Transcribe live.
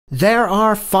There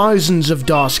are thousands of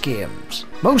DOS games.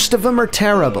 Most of them are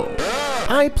terrible.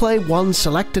 I play one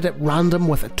selected at random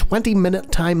with a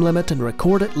 20-minute time limit and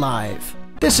record it live.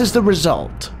 This is the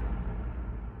result.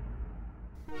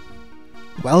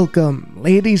 Welcome,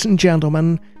 ladies and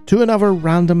gentlemen, to another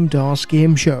random DOS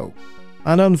game show.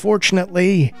 And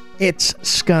unfortunately, it's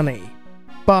Skunny.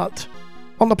 But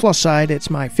on the plus side, it's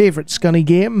my favourite Skunny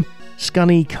game,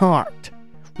 Skunny Kart,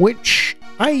 which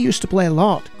I used to play a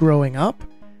lot growing up,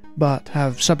 but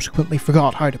have subsequently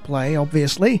forgot how to play,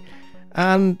 obviously,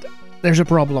 and there's a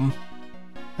problem.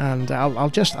 And I'll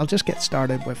just get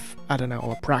started with, I don't know,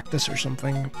 a practice or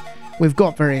something. We've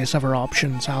got various other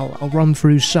options. I'll run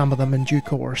through some of them in due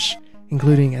course,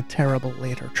 including a terrible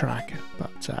later track,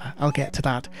 but I'll get to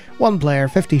that. One player,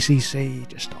 50cc,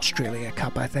 just Australia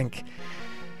Cup, I think.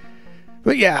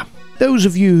 But yeah, those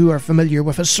of you who are familiar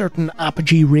with a certain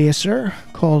apogee racer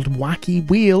called Wacky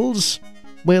Wheels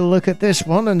will look at this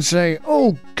one and say,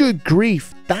 oh, good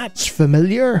grief, that's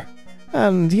familiar.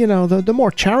 And, you know, the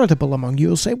more charitable among you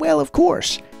will say, well, of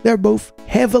course, they're both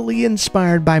heavily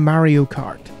inspired by Mario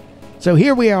Kart. So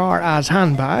here we are as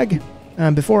Handbag,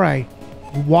 and before I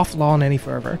waffle on any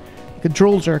further, the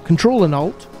controls are Control and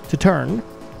Alt to turn,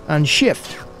 and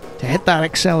Shift to hit that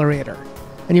accelerator.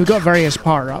 And you've got various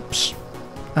power-ups,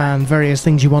 and various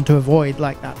things you want to avoid,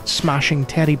 like that smashing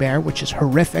teddy bear, which is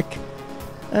horrific.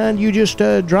 And you just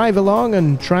drive along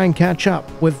and try and catch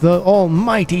up with the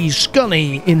almighty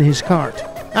Skunny in his cart.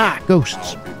 Ah,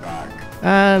 ghosts.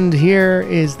 And here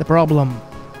is the problem.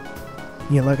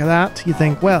 You look at that, you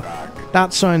think, well,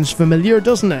 that sounds familiar,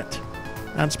 doesn't it?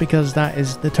 That's because that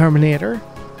is the Terminator,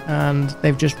 and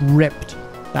they've just ripped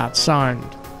that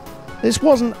sound. This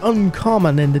wasn't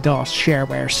uncommon in the DOS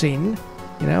shareware scene.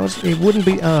 You know, it wouldn't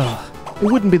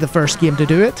be the first game to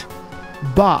do it,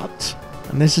 but,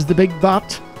 and this is the big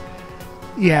but,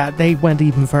 yeah, they went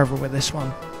even further with this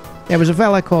one. There was a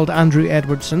fella called Andrew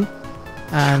Edwardson,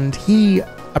 and he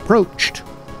approached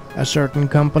a certain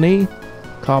company,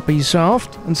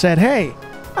 Copysoft, and said, hey,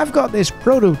 I've got this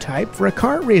prototype for a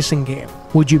kart racing game.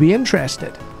 Would you be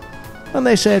interested? And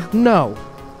they said, no,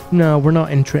 we're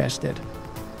not interested.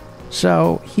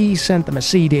 So he sent them a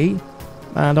CD,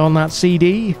 and on that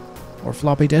CD, or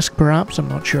floppy disk perhaps, I'm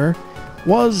not sure,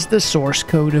 was the source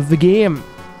code of the game.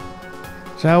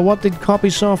 So what did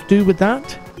Copysoft do with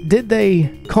that? Did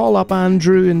they call up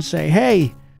Andrew and say,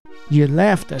 hey, you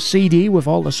left a CD with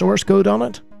all the source code on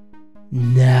it?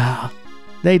 No,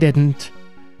 they didn't.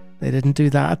 They didn't do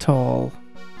that at all.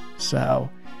 So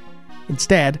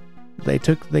instead, they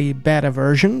took the beta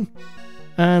version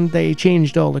and they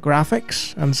changed all the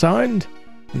graphics and sound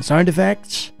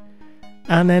effects,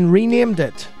 and then renamed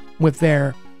it with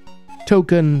their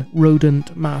token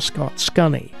rodent mascot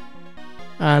Skunny,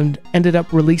 and ended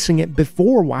up releasing it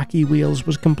before Wacky Wheels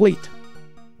was complete.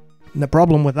 And the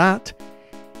problem with that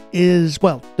is,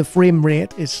 well, the frame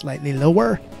rate is slightly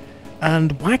lower,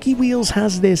 and Wacky Wheels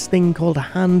has this thing called a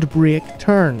handbrake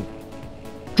turn.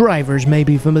 Drivers may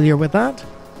be familiar with that,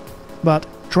 but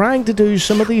trying to do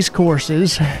some of these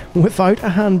courses without a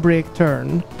handbrake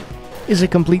turn is a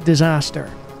complete disaster.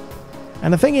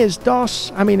 And the thing is,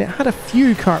 DOS, I mean, it had a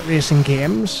few kart racing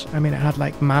games. I mean, it had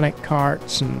like Manic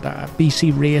Karts and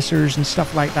BC Racers and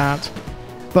stuff like that.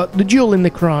 But the jewel in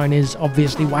the crown is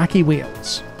obviously Wacky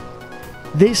Wheels.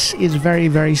 This is very,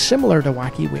 very similar to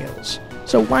Wacky Wheels.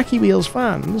 So Wacky Wheels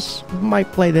fans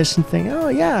might play this and think, oh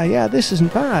yeah, this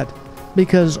isn't bad,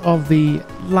 because of the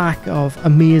lack of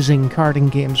amazing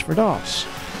karting games for DOS.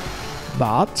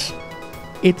 But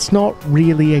it's not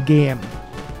really a game.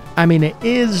 I mean, it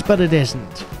is, but it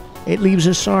isn't. It leaves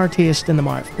a sour taste in the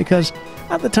mouth, because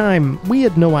at the time, we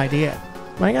had no idea.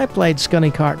 Like, I played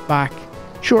Skunny Kart back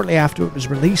shortly after it was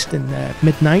released in the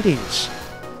mid-90s,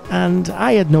 and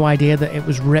I had no idea that it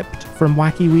was ripped from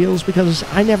Wacky Wheels, because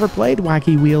I never played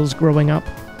Wacky Wheels growing up.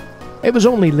 It was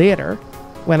only later,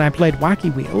 when I played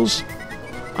Wacky Wheels,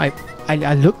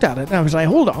 I looked at it and I was like,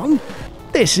 hold on,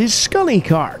 this is Skunny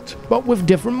Kart, but with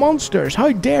different monsters.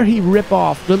 How dare he rip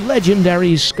off the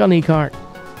legendary Skunny Kart?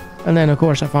 And then, of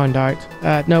course, I found out,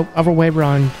 no, other way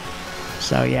around.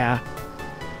 So, yeah.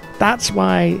 That's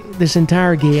why this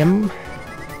entire game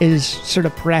is sort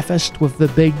of prefaced with the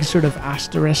big sort of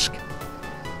asterisk.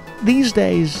 These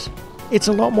days, it's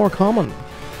a lot more common.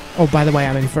 Oh, by the way,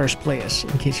 I'm in first place,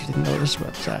 in case you didn't notice,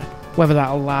 but whether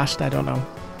that'll last, I don't know.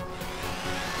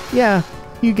 Yeah.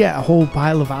 You get a whole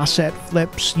pile of asset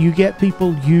flips, you get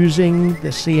people using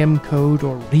the same code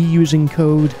or reusing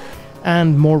code,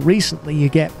 and more recently you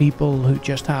get people who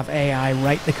just have AI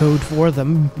write the code for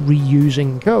them,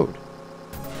 reusing code.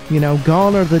 You know,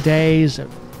 gone are the days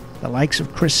of the likes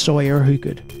of Chris Sawyer who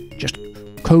could just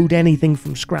code anything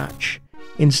from scratch.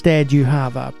 Instead, you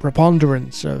have a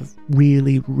preponderance of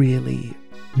really, really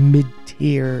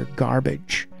mid-tier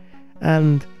garbage.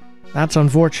 And that's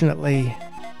unfortunately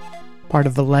part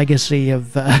of the legacy of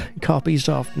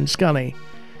Copysoft and Skunny.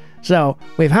 So,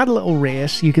 we've had a little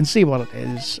race. You can see what it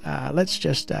is. Let's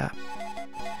just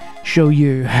show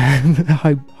you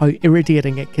how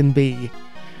irritating it can be.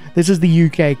 This is the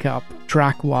UK Cup,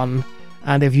 Track 1.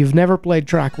 And if you've never played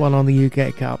Track 1 on the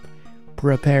UK Cup,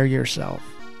 prepare yourself,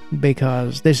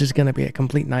 because this is going to be a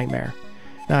complete nightmare.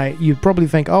 Now, you'd probably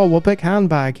think, oh, we'll pick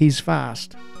Handbag, he's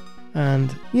fast.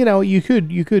 And, you know, you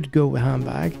could go with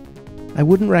Handbag. I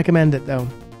wouldn't recommend it, though.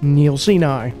 And you'll see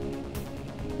now.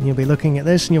 You'll be looking at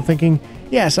this and you're thinking,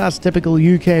 yes, that's typical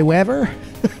UK weather.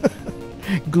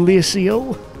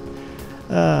 Glacial.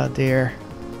 Oh, dear.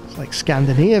 It's like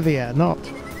Scandinavia, not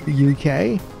the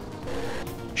UK.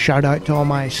 Shout out to all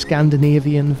my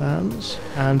Scandinavian fans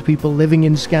and people living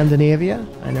in Scandinavia.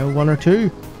 I know one or two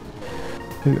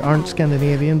who aren't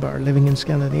Scandinavian but are living in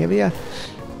Scandinavia.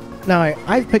 Now,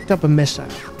 I've picked up a missile,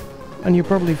 and you're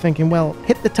probably thinking, well,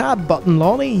 hit the tab button,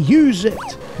 Lawnie, use it!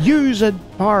 Use a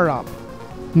power-up!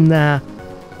 Nah,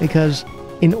 because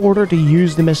in order to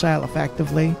use the missile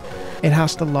effectively, it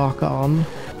has to lock on,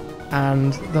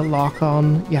 and the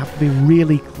lock-on, you have to be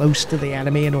really close to the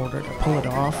enemy in order to pull it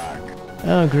off.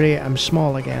 Oh great, I'm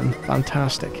small again.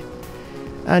 Fantastic.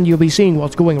 And you'll be seeing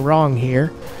what's going wrong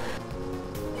here.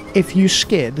 If you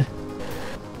skid,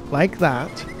 like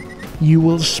that, you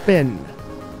will spin.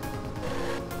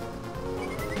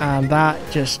 And that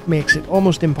just makes it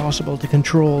almost impossible to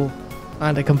control,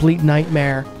 and a complete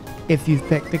nightmare if you've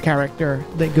picked a character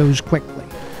that goes quickly.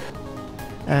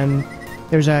 And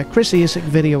there's a Chris Asic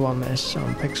video on this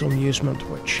on Pixel Amusement,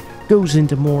 which goes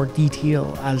into more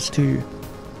detail as to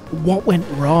what went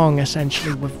wrong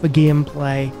essentially with the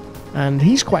gameplay, and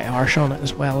he's quite harsh on it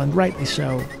as well, and rightly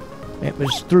so. It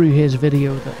was through his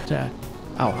video that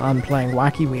I'm playing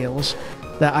Wacky Wheels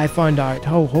that I found out,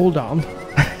 oh, hold on,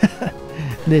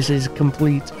 this is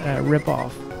complete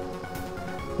rip-off.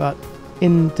 But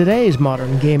in today's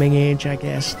modern gaming age, I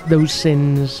guess, those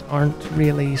sins aren't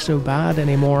really so bad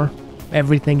anymore.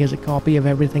 Everything is a copy of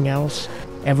everything else.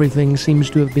 Everything seems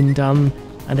to have been done,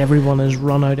 and everyone has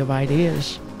run out of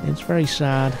ideas. It's very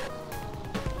sad.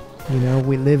 You know,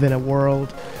 we live in a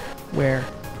world where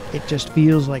it just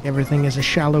feels like everything is a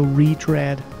shallow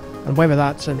retread. And whether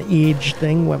that's an age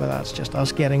thing, whether that's just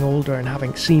us getting older and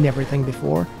having seen everything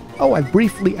before. Oh, I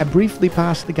briefly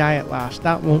passed the guy at last.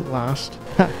 That won't last.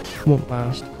 Won't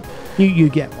last. You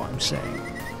get what I'm saying.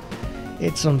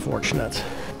 It's unfortunate.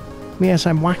 Yes,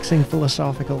 I'm waxing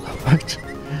philosophical about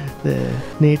the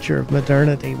nature of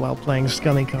modernity while playing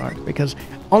Skunny Kart, because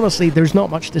honestly, there's not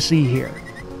much to see here.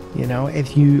 You know,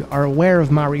 if you are aware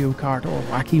of Mario Kart or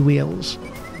Wacky Wheels,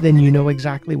 then you know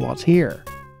exactly what's here.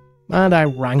 And I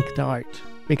ranked out,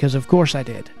 because of course I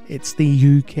did. It's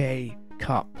the UK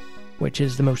Cup, which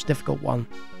is the most difficult one.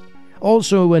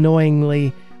 Also,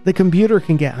 annoyingly, the computer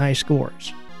can get high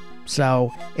scores.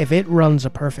 So, if it runs a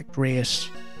perfect race,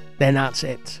 then that's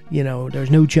it. You know,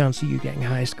 there's no chance of you getting a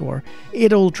high score.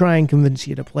 It'll try and convince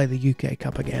you to play the UK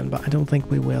Cup again, but I don't think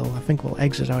we will. I think we'll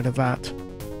exit out of that,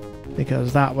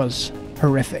 because that was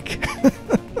horrific.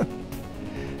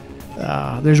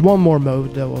 There's one more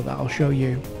mode, though, that I'll show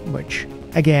you, which,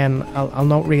 again, I'll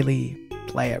not really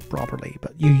play it properly,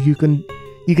 but you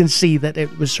can see that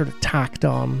it was sort of tacked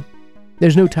on.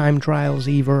 There's no time trials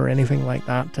either or anything like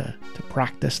that to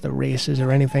practice the races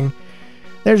or anything.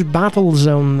 There's Battle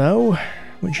Zone, though,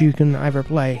 which you can either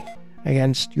play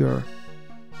against your,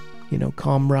 you know,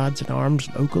 comrades in arms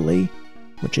locally,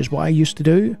 which is what I used to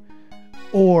do,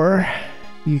 or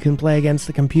you can play against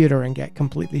the computer and get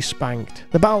completely spanked.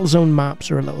 The Battle Zone maps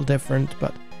are a little different,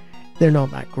 but they're not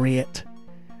that great,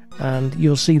 and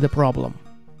you'll see the problem.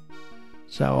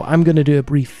 So I'm going to do a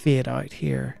brief fade out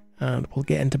here, and we'll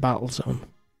get into Battle Zone.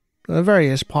 There are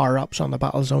various power-ups on the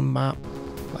Battle Zone map,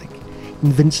 like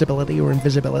invincibility or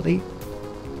invisibility.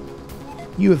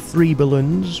 You have 3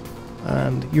 balloons,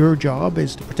 and your job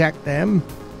is to protect them,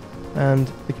 and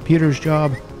the computer's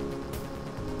job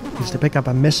is to pick up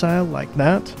a missile like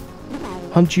that,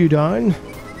 hunt you down,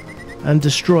 and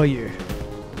destroy you.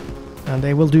 And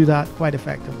they will do that quite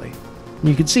effectively.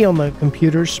 You can see on the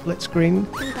computer's split screen,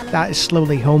 that is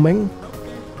slowly homing.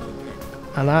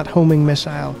 And that homing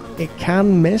missile, it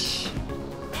can miss,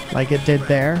 like it did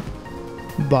there,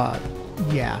 but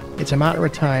yeah, it's a matter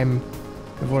of time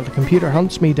before the computer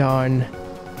hunts me down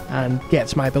and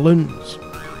gets my balloons.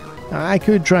 Now, I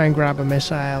could try and grab a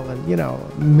missile and, you know,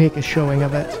 make a showing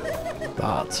of it,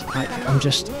 but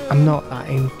I'm not that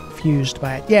confused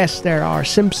by it. Yes, there are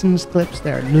Simpsons clips,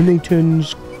 there are Looney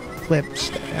Tunes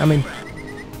clips. I mean,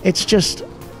 it's just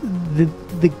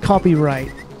the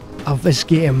copyright of this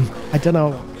game. I don't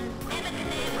know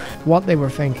what they were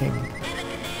thinking.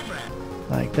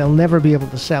 Like, they'll never be able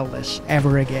to sell this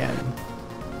ever again.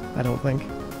 I don't think.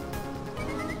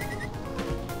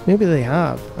 Maybe they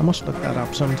have. I must look that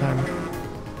up sometime.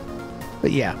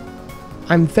 But yeah,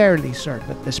 I'm fairly certain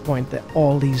at this point that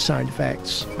all these sound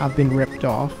effects have been ripped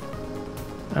off.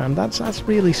 And that's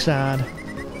really sad.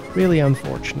 Really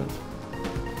unfortunate.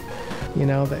 You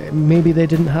know, maybe they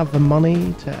didn't have the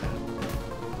money to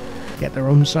get their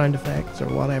own sound effects or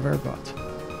whatever, but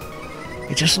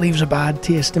it just leaves a bad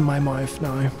taste in my mouth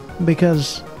now.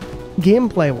 Because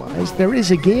gameplay-wise, there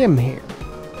is a game here.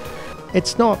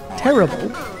 It's not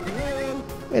terrible.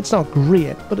 It's not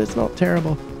great, but it's not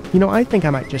terrible. You know, I think I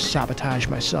might just sabotage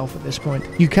myself at this point.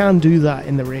 You can do that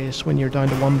in the race when you're down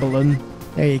to one balloon.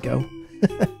 There you go.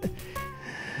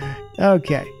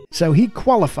 Okay, so he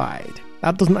qualified.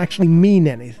 That doesn't actually mean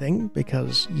anything,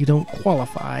 because you don't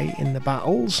qualify in the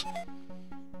battles.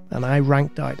 And I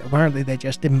ranked out. Apparently they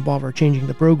just didn't bother changing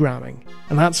the programming.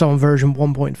 And that's on version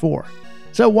 1.4.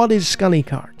 So what is Skunny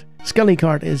Kart? Skunny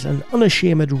Kart is an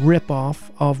unashamed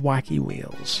rip-off of Wacky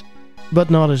Wheels. But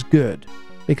not as good,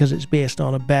 because it's based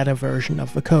on a beta version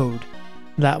of the code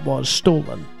that was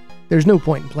stolen. There's no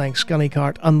point in playing Skunny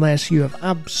Kart unless you have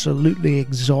absolutely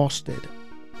exhausted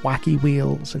Wacky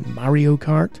Wheels and Mario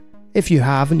Kart. If you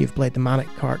have and you've played the Manic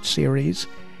Kart series,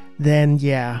 then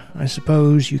yeah, I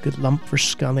suppose you could lump for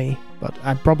Skunny, but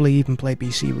I'd probably even play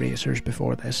BC Racers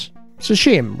before this. It's a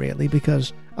shame, really,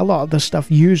 because a lot of the stuff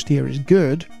used here is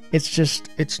good,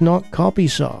 it's not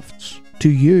Copysoft's to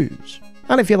use.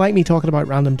 And if you like me talking about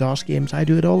random DOS games, I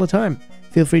do it all the time.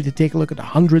 Feel free to take a look at the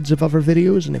hundreds of other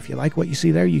videos, and if you like what you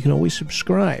see there, you can always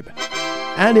subscribe.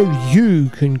 And if you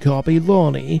can copy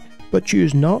Lawnie, but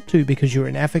choose not to because you're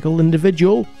an ethical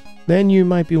individual, then you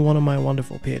might be one of my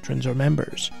wonderful patrons or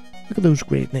members. Look at those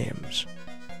great names.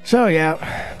 So yeah,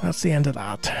 that's the end of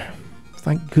that.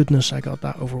 Thank goodness I got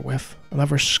that over with.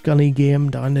 Another Skunny game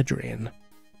down the drain.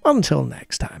 Until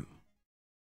next time.